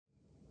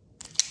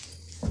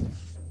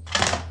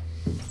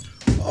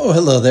Oh,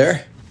 hello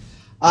there.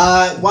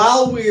 I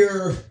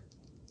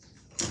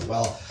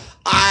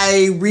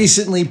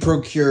recently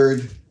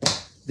procured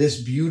this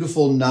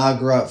beautiful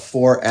Nagra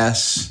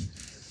IV-S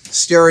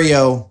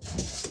stereo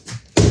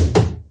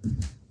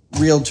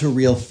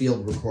reel-to-reel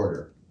field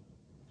recorder.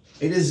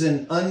 It is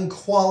an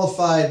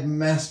unqualified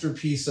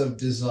masterpiece of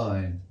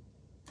design.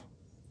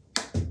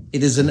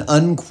 It is an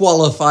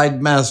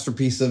unqualified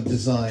masterpiece of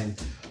design.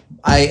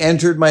 I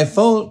entered my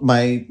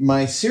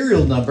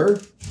serial number.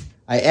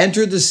 I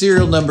entered the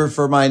serial number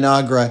for my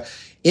Nagra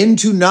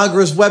into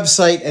Nagra's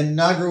website, and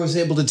Nagra was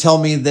able to tell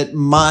me that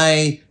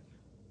my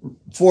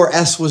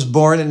 4S was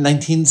born in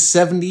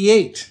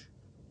 1978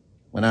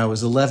 when I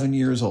was 11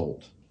 years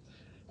old.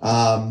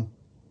 It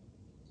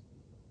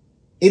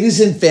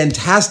is in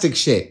fantastic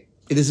shape.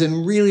 It is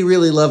in really,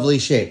 really lovely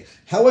shape.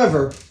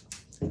 However,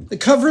 the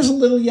cover is a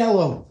little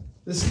yellow.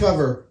 This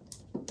cover.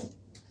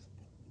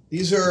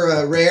 These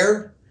are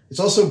rare. It's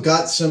also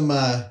got some.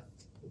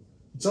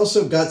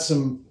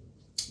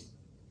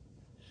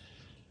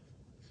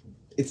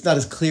 It's not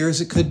as clear as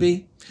it could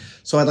be.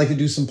 So I'd like to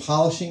do some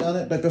polishing on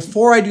it. But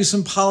before I do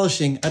some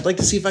polishing, I'd like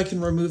to see if I can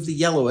remove the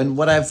yellow. And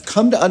what I've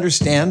come to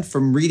understand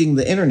from reading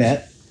the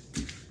internet,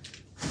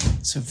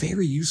 it's a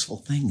very useful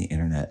thing, the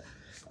internet,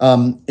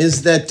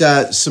 is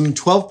that some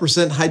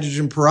 12%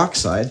 hydrogen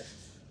peroxide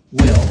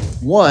will,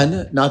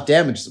 one, not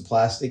damage the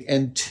plastic,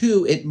 and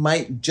two, it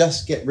might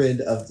just get rid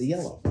of the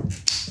yellow.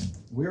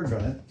 We're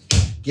gonna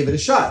give it a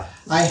shot.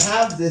 I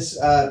have this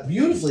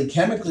beautifully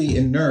chemically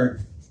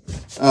inert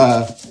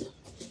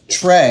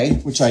tray,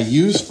 which I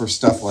use for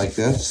stuff like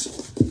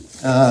this.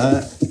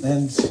 Yeah,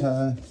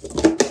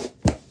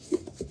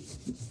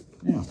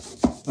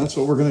 that's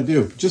what we're gonna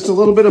do. Just a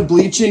little bit of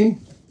bleaching.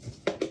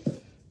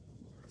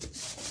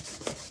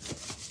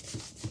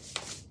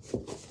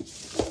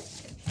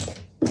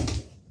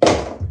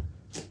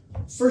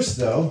 First,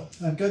 though,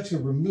 I've got to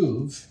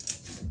remove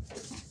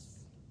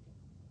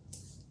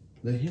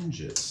the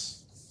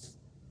hinges.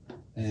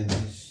 And I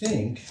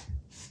think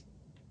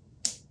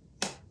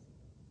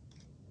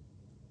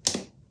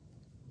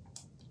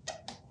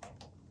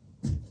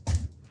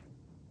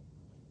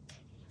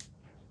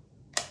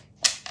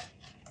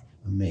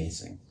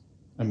amazing.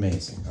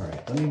 Amazing. All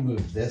right, let me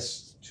move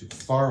this to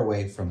far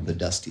away from the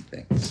dusty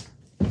things.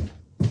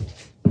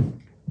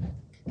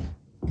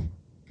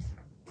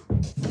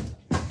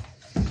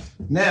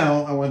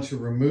 Now I want to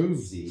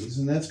remove these,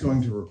 and that's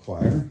going to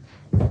require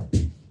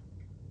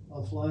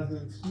a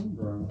flathead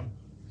screwdriver.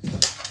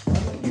 Why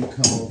don't you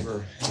come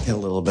over and get a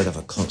little bit of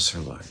a closer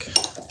look?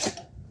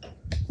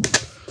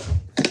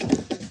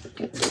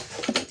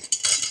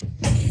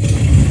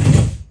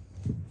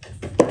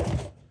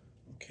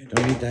 Okay,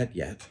 don't need that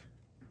yet.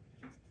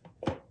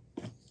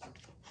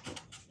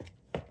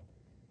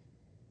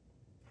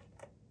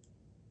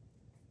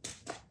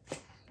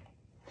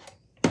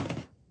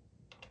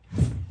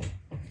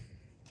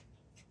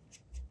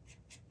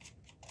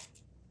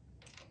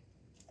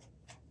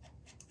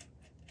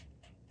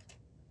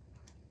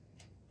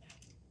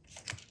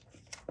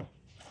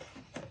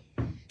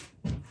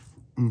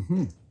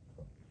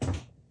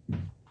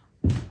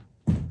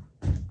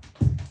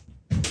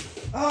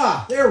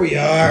 Ah, there we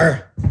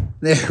are.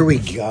 There we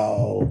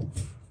go.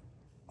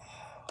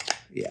 Oh,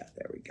 yeah,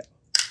 there we go.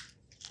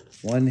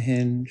 One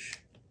hinge.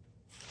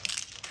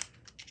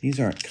 These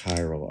aren't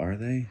chiral, are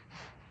they?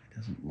 It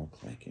doesn't look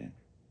like it.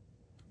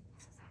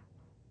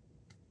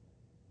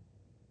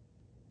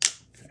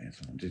 Okay,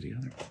 so I'll do the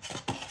other one.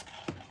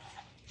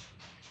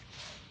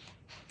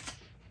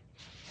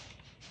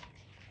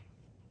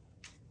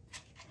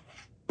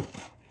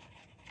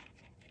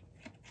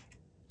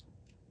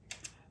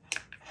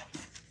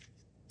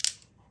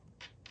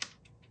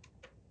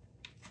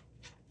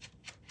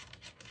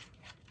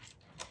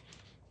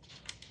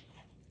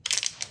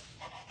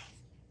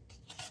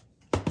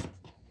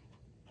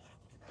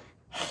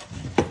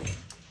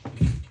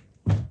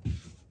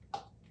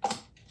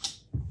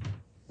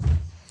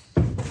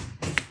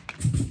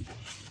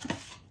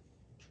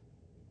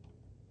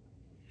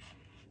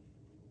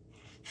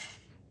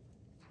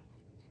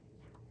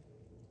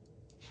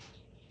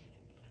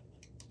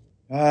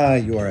 Ah,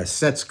 you are a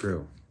set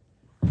screw.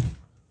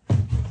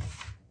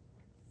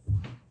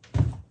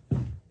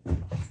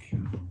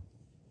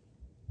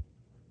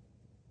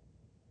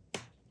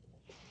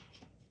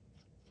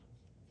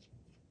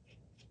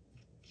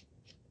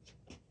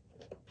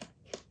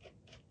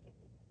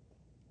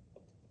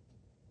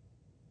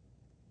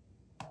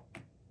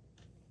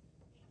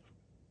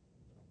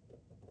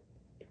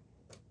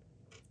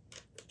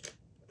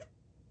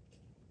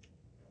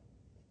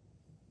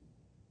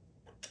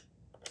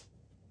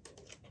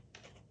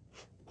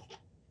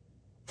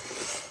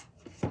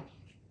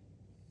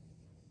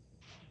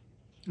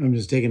 I'm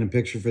just taking a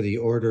picture for the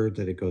order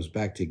that it goes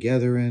back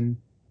together in.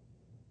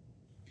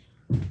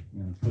 I'm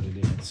going to put it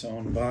in its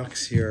own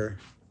box here.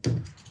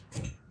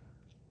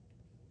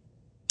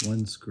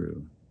 One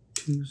screw,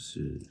 two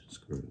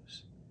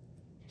screws,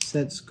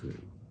 set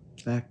screw,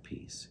 back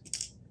piece,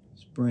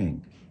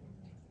 spring,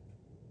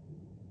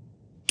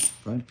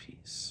 front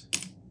piece,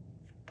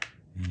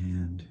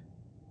 And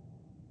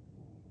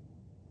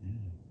yeah,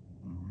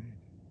 all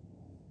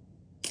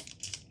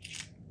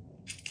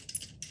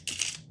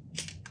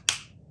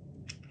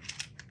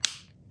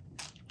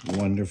right.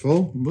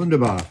 Wonderful.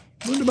 Wunderbar.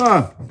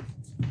 Wunderbar.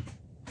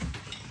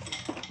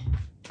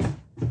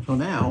 So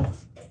now,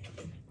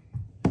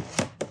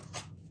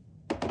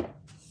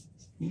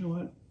 you know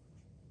what?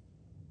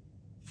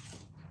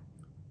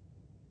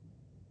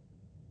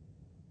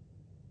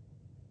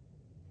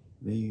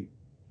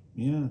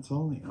 Yeah, it's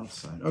all on the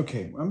outside.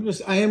 Okay,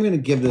 I am going to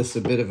give this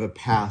a bit of a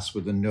pass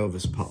with the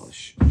Novus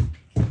polish.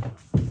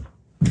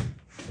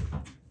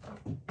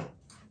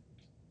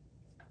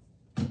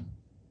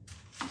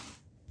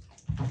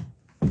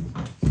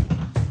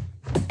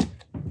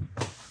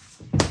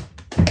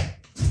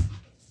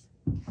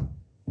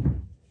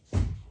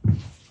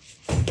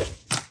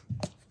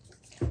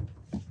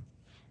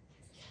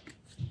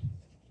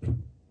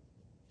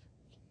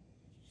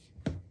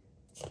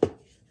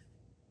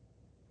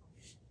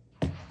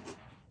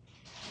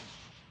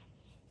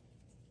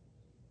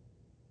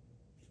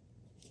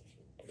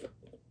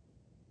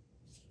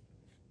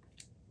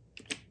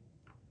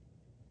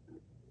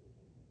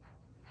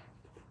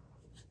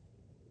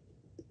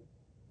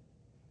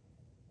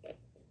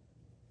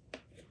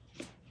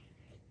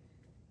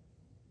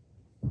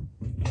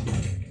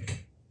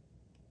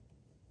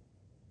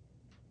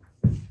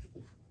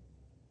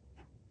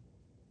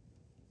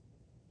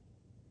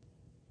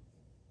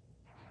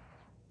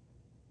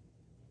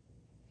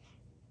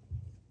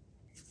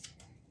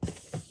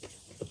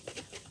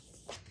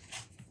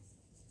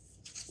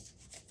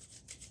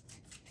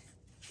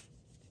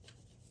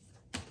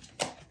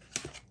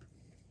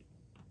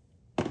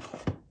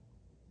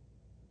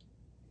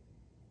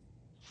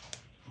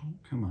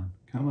 Come on,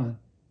 come on,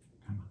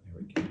 come on.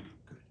 There we go.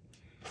 Good.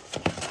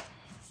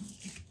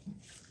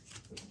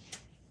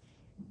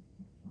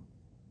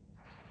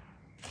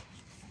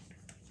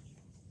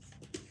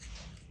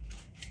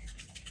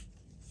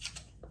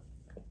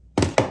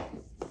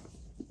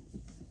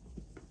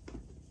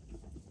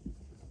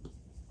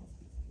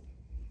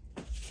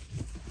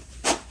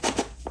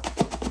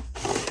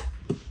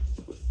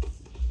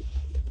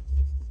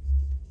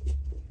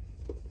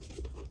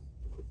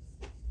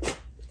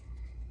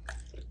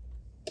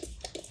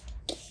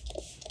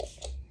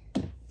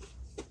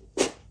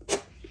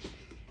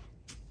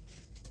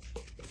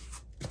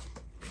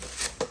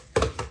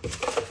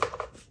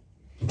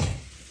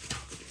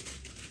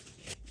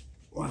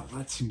 Wow,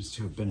 that seems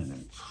to have been an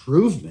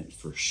improvement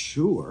for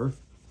sure.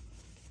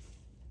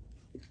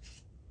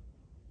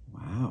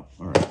 Wow,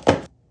 all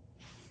right.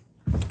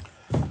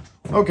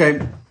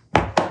 Okay,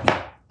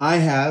 I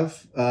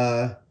have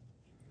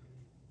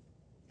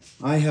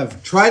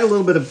tried a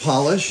little bit of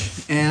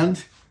polish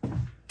and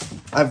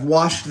I've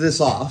washed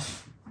this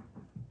off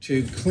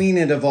to clean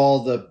it of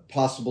all the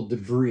possible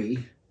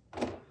debris.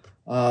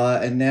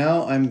 And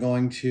now I'm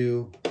going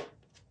to,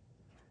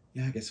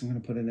 I guess I'm going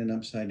to put it in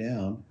upside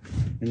down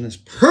in this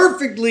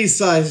perfectly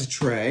sized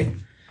tray.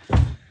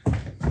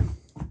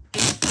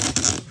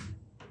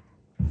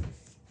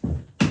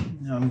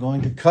 Now I'm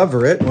going to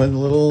cover it with a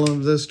little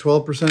of this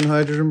 12%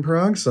 hydrogen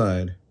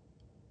peroxide.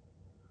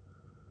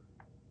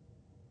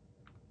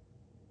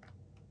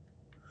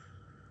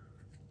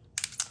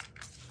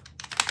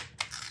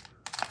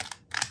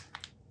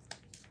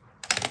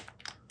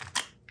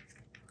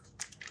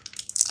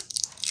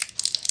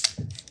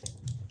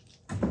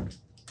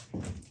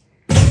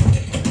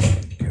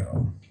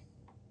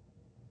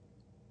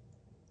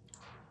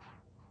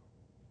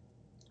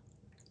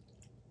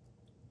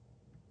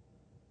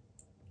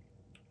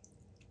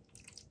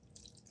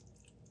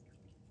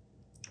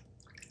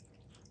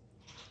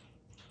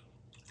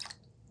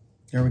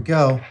 There we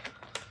go.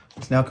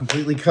 It's now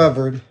completely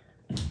covered.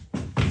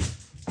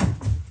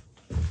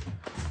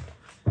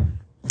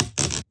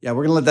 Yeah,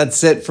 we're gonna let that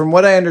sit. From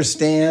what I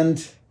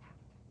understand,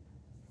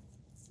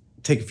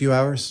 take a few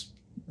hours,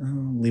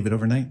 leave it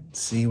overnight,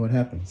 see what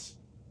happens.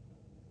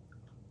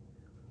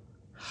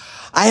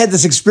 I had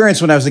this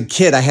experience when I was a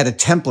kid. I had a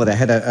template. I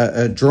had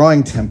a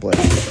drawing template.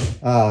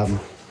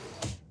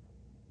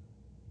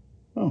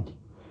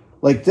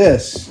 Like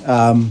this,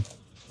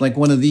 like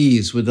one of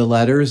these with the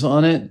letters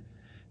on it.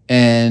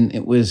 And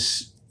it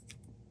was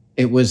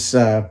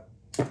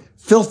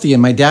filthy.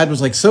 And my dad was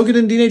like, soak it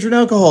in denatured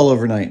alcohol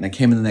overnight. And I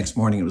came in the next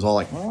morning, it was all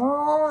like,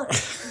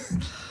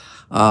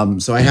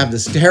 so I have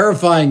this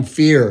terrifying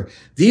fear.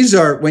 These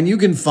are, when you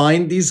can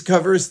find these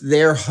covers,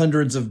 they're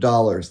hundreds of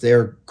dollars.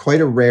 They're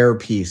quite a rare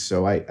piece.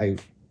 So I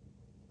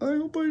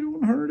hope I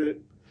don't hurt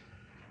it.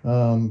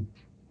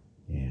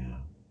 Yeah.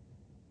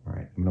 All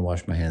right, I'm gonna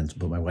wash my hands and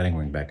put my wedding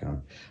ring back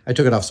on. I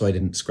took it off so I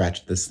didn't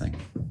scratch this thing.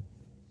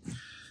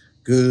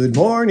 Good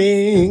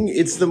morning.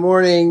 It's the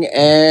morning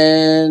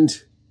and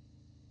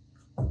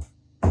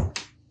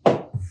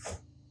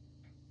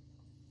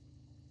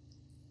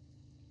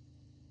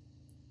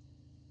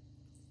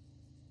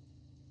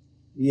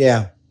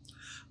yeah.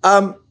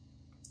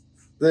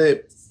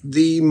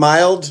 The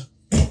mild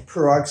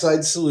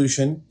peroxide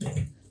solution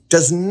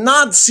does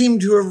not seem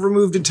to have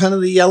removed a ton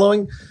of the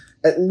yellowing.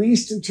 at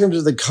least in terms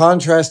of the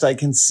contrast I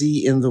can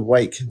see in the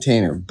white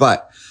container.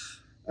 But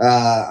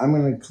I'm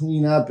going to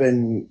clean up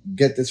and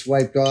get this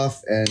wiped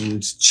off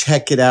and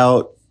check it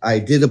out. I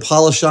did a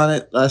polish on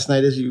it last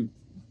night, as you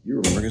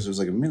remember, because it was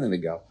like a minute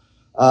ago.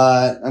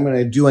 I'm going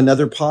to do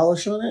another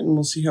polish on it, and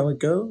we'll see how it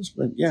goes.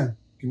 But yeah,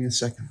 give me a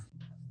second.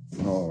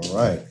 All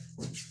right.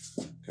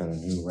 Got a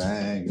new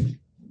rag.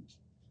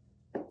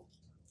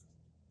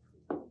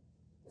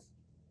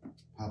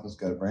 Papa's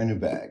got a brand new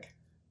bag.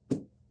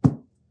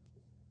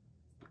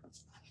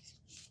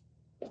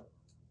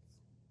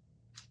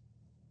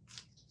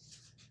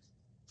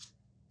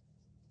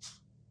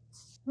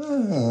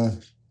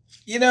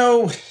 You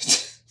know,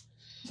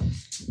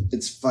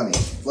 it's funny.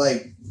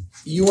 Like,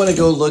 you want to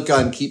go look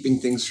on keeping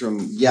things from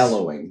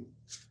yellowing.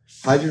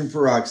 Hydrogen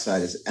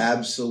peroxide is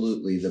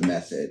absolutely the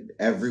method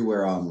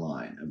everywhere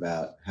online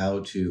about how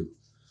to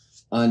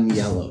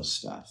unyellow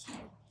stuff.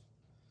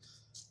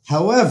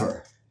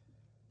 However,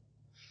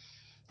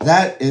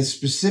 that is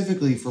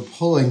specifically for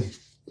pulling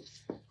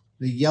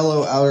the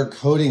yellow outer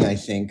coating, I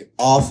think,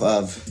 off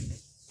of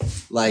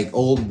like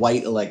old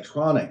white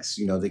electronics,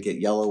 you know, that get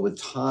yellow with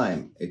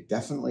time. It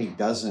definitely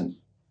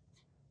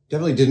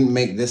didn't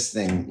make this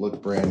thing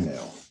look brand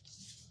new.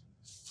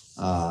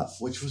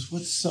 Which was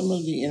what some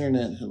of the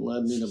internet had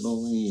led me to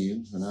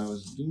believe when I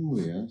was doing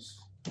this.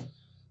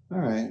 All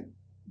right,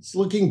 it's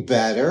looking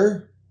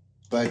better,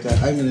 but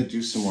I'm going to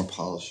do some more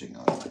polishing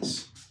on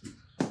this.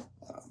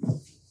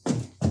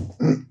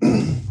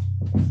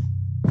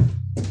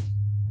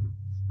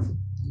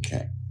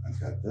 Okay, I've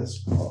got this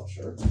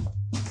polisher.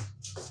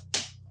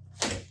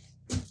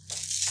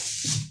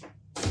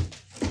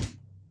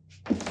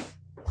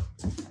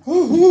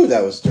 Woohoo,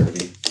 that was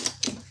dirty.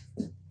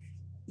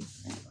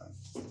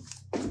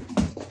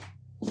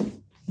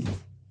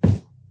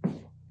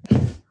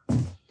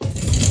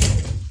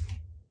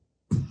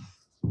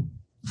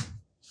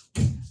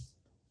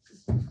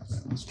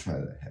 Let's try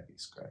the heavy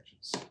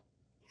scratches.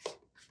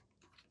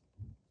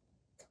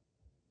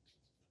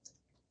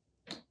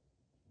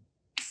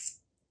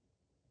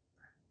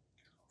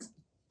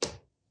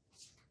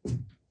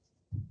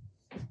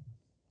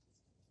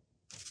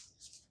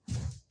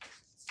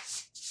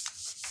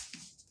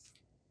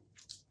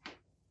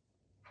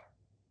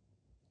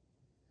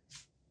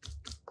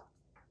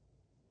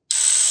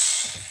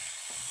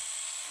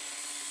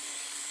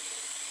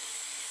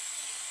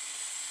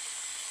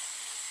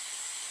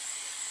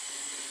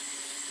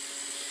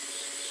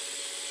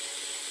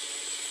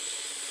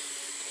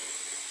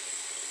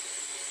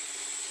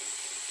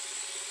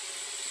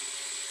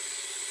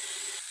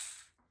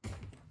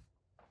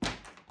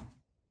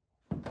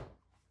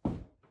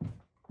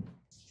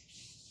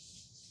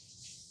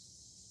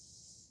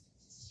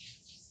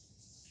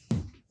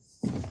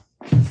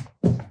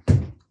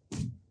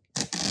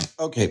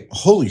 Okay,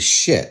 holy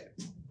shit.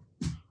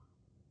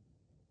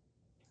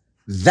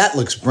 That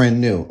looks brand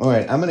new. All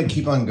right, I'm going to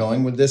keep on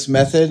going with this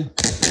method.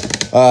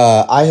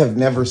 I have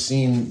never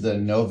seen the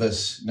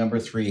Novus No.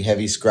 3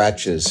 heavy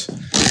scratches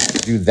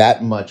do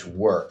that much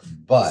work.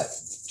 But,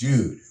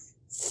 dude,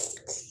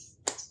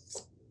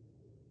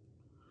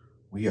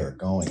 we are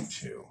going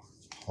to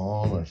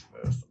polish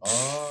this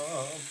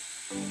off.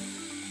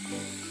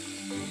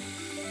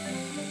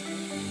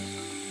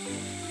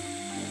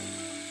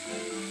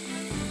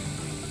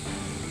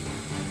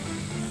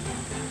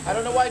 I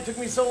don't know why it took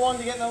me so long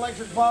to get an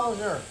electric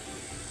polisher.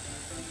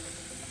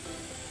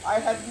 I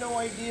had no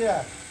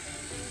idea.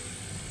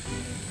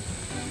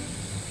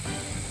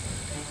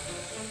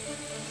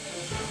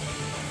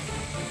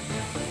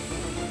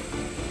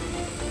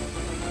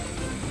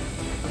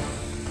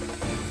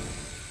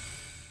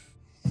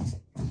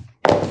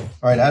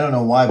 All right, I don't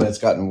know why, but it's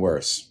gotten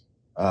worse.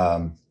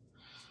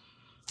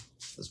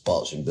 This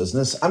polishing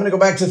business. I'm going to go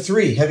back to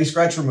 3, heavy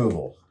scratch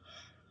removal.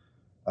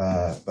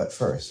 But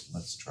first,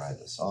 let's try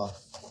this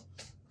off.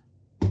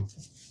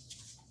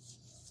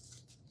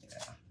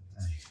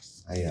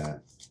 Yeah,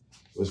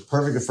 it was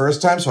perfect the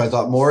first time, so I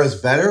thought more is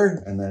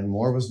better, and then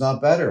more was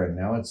not better, and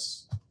now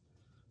it's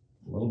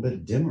a little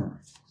bit dimmer.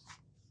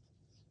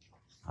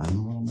 I'm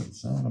a little bit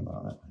sad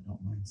about it, I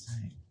don't mind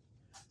saying.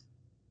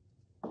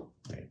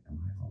 Wait,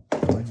 am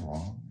I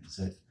wrong? Is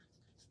it?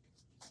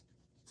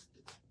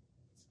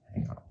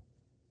 Hang on.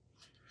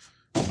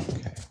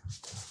 Okay.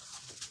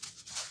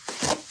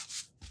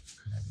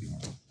 Could I be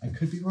wrong? I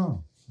could be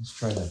wrong. Let's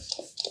try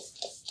this.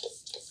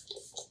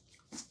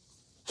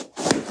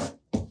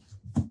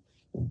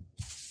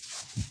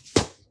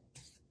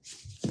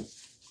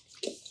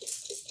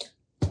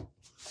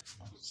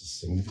 It's a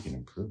significant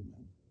improvement.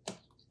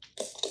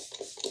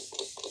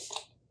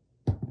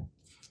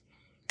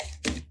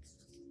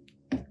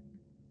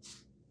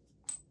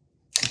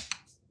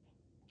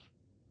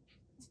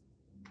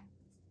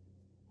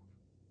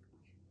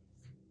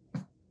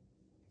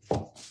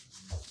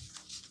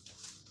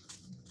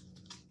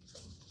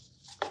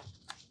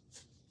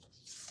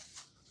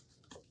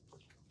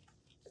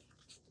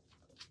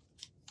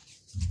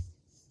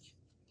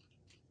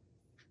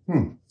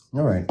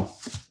 All right.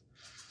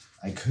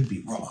 I could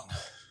be wrong.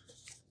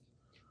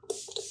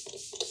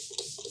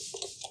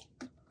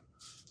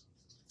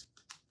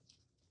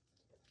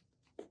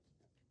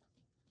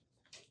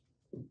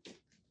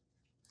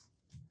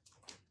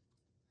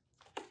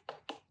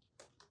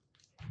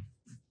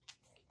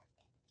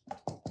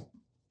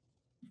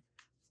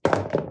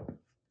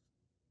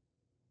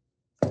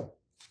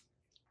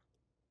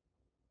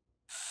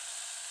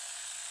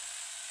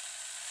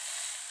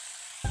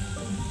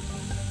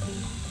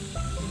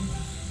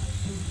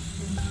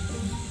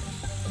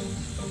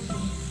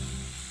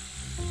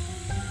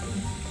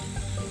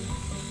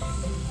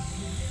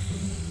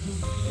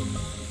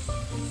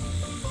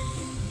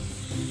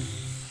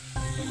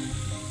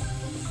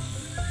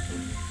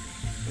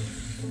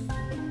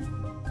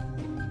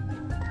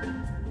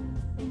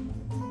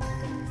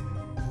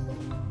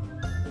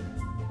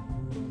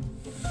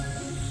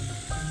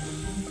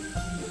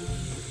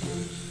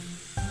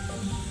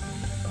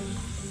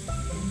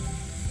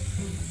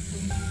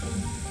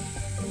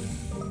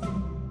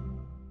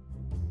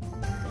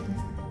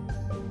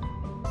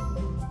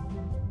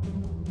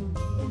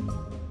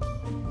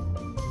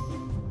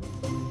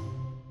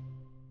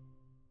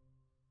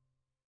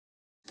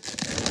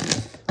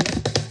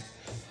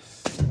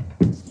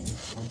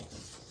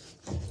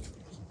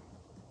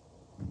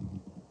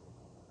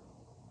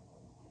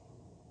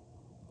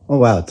 Oh,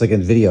 wow. It's like a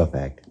video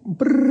effect.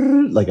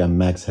 Brrr, like a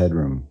Max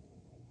Headroom.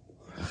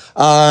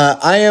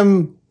 I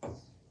am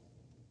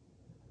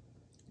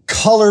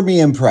color me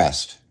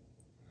impressed.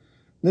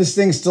 This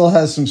thing still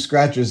has some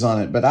scratches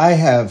on it, but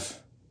I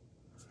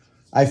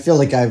feel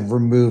like I've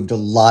removed a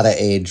lot of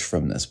age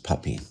from this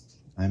puppy.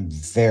 I'm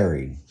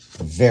very,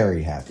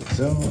 very happy.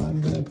 So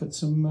I'm going to put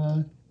some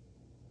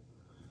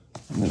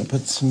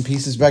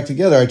pieces back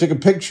together. I took a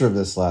picture of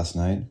this last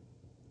night.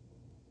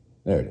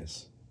 There it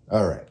is.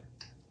 All right.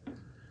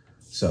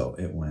 So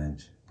it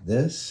went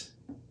this,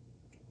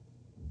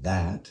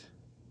 that,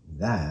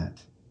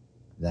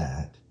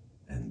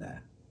 and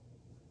that.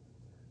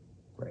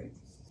 Great.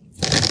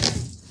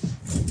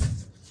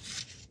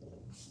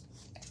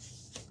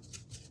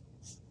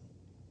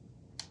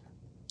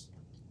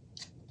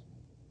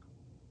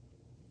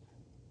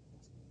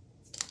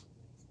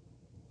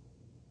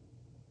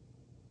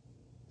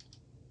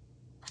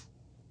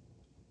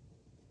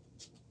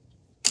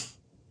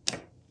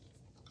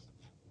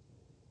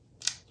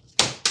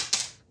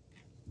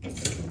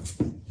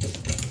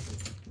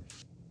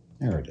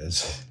 There it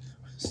is.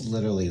 It's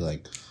literally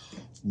like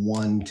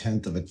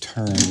 1/10 of a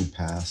turn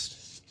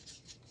past.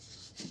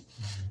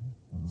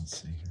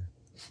 Let's see here.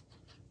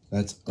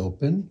 That's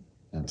open.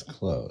 That's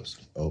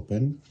closed.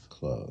 Open,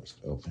 closed.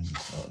 Open,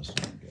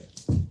 closed.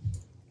 Good.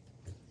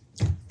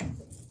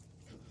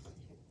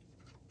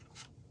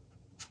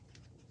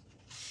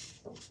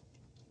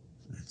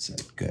 That's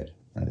it. Good.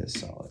 That is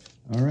solid.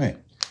 All right.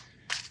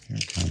 Here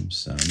comes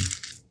some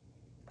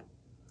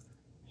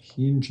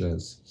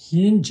hinges.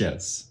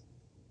 Hinges.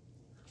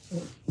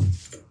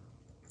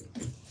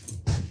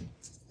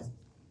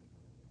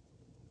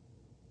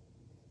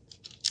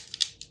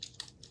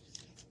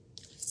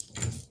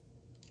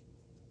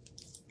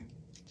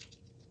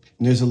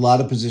 There's a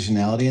lot of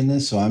positionality in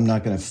this, so I'm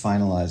not going to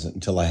finalize it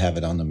until I have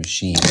it on the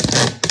machine.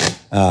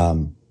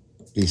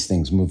 These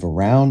things move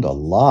around a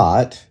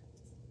lot,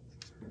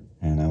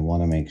 and I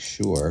want to make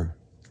sure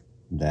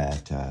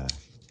that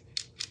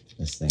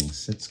this thing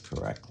sits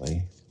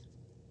correctly.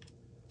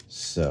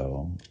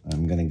 So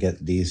I'm going to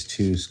get these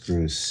two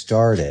screws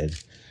started,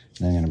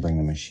 and I'm going to bring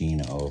the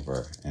machine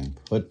over and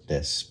put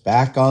this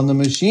back on the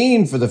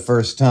machine for the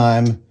first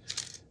time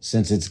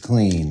since it's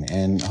clean.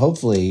 And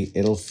hopefully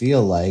it'll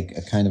feel like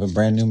a kind of a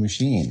brand new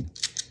machine.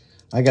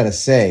 I got to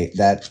say,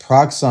 that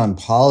Proxon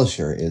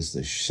polisher is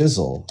the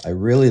shizzle. I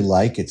really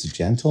like its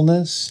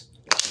gentleness.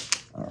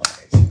 All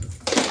right.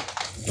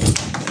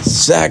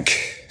 Sec.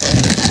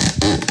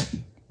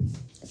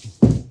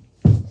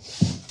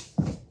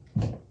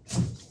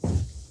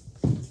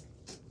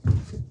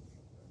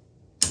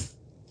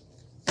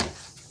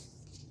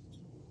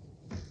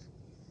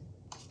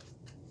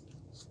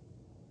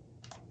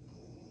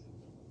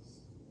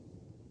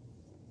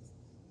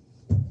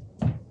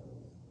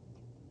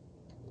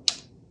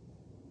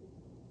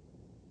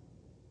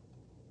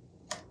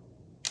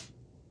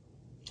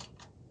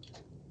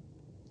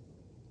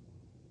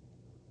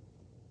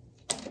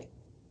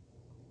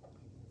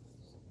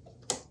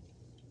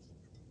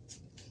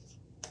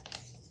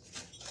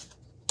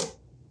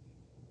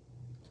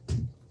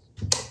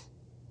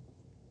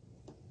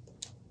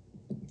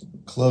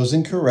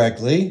 Closing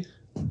correctly.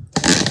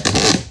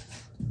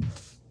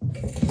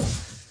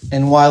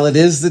 And while it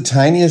is the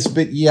tiniest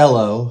bit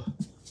yellow,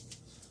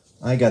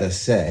 I gotta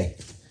say,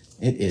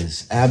 it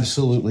is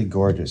absolutely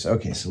gorgeous.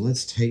 Okay, so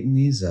let's tighten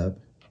these up.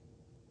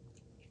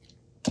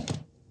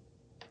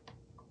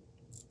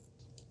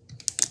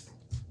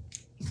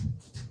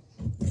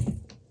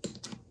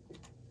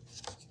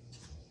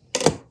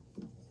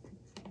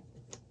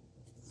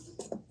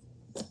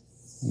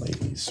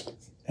 Ladies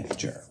and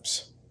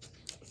germs.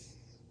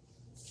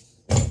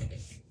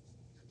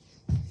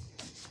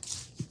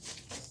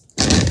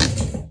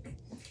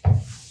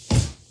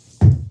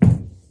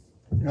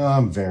 Oh,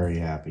 I'm very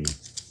happy.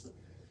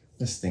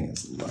 This thing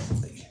is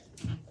lovely.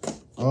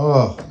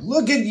 Oh,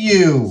 look at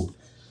you!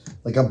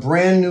 Like a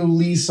brand new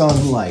lease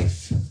on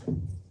life.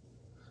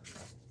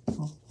 I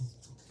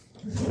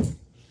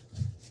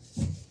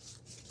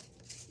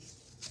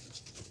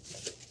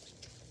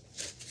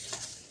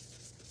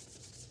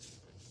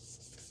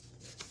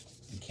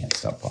can't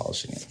stop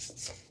polishing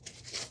it.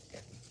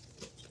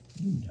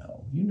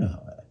 You know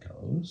how that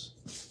goes.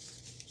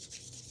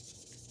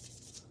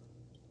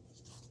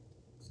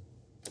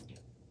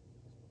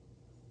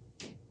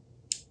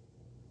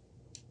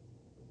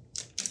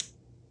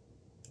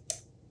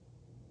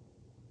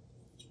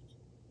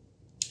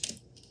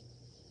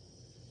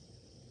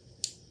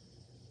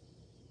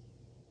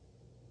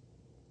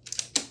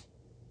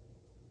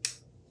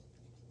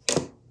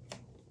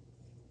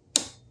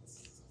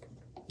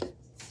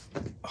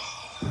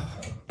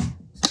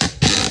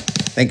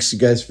 Thanks, you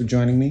guys, for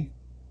joining me.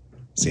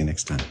 See you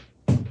next time.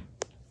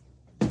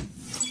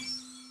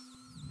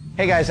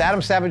 Hey guys,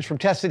 Adam Savage from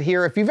Tested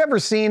here. If you've ever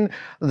seen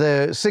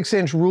the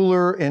 6-inch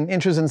ruler in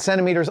inches and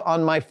centimeters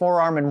on my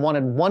forearm and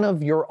wanted one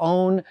of your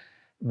own,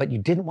 but you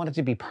didn't want it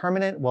to be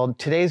permanent, well,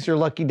 today's your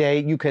lucky day.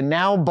 You can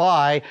now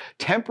buy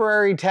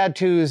temporary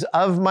tattoos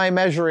of my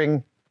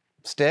measuring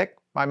stick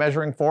my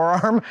measuring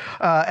forearm,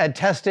 at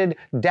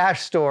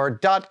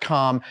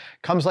tested-store.com.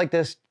 Comes like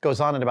this, goes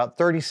on in about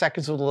 30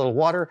 seconds with a little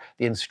water.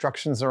 The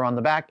instructions are on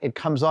the back. It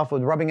comes off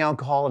with rubbing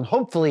alcohol, and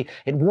hopefully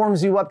it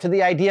warms you up to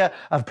the idea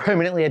of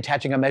permanently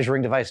attaching a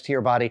measuring device to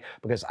your body,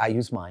 because I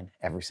use mine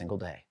every single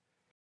day.